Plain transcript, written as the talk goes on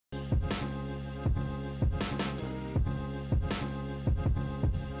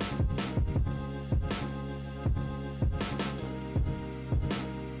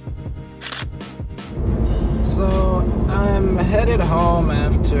I'm headed home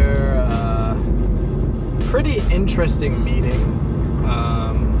after a pretty interesting meeting.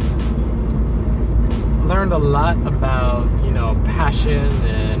 Learned a lot about, passion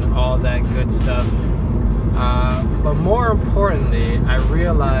and all that good stuff. But more importantly, I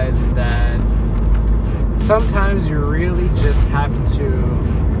realized that sometimes you really just have to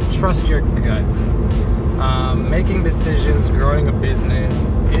trust your gut. Making decisions, growing a business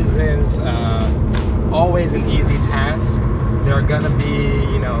isn't always an easy task. There are gonna be,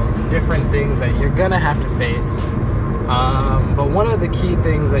 different things that you're gonna have to face. But one of the key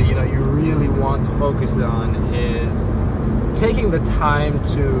things that, you really want to focus on is taking the time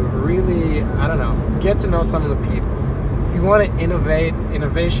to really, get to know some of the people. If you want to innovate,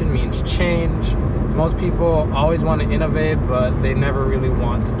 innovation means change. Most people always want to innovate, but they never really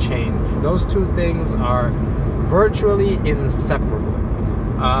want to change. Those two things are virtually inseparable.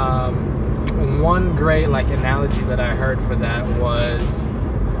 One great analogy that I heard for that was,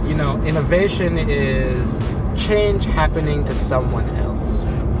 innovation is change happening to someone else.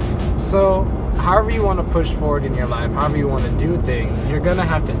 So however you want to push forward in your life, however you want to do things, you're going to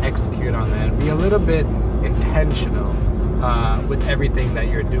have to execute on that and be a little bit intentional with everything that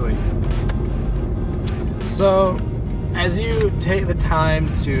you're doing. So as you take the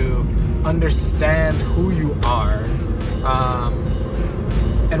time to understand who you are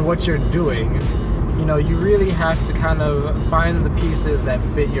and what you're doing, you really have to kind of find the pieces that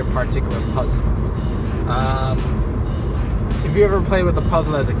fit your particular puzzle. If you ever played with a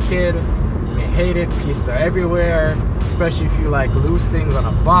puzzle as a kid, you may hate it, pieces are everywhere, especially if you loose things on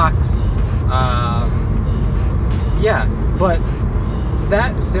a box. But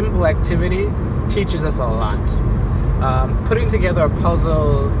that simple activity teaches us a lot. Putting together a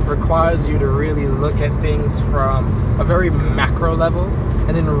puzzle requires you to really look at things from a very macro level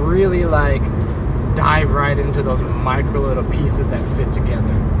and then really dive right into those micro little pieces that fit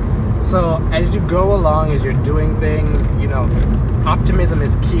together. So as you go along, as you're doing things, optimism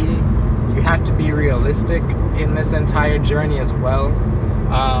is key. You have to be realistic in this entire journey as well.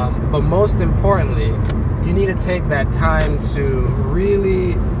 But most importantly, you need to take that time to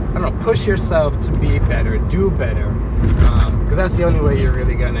really, push yourself to be better, do better, because that's the only way you're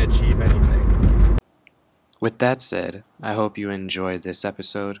really going to achieve anything. With that said, I hope you enjoyed this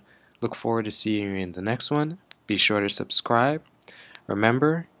episode. Look forward to seeing you in the next one. Be sure to subscribe.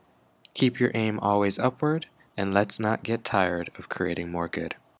 Remember, keep your aim always upward, and let's not get tired of creating more good.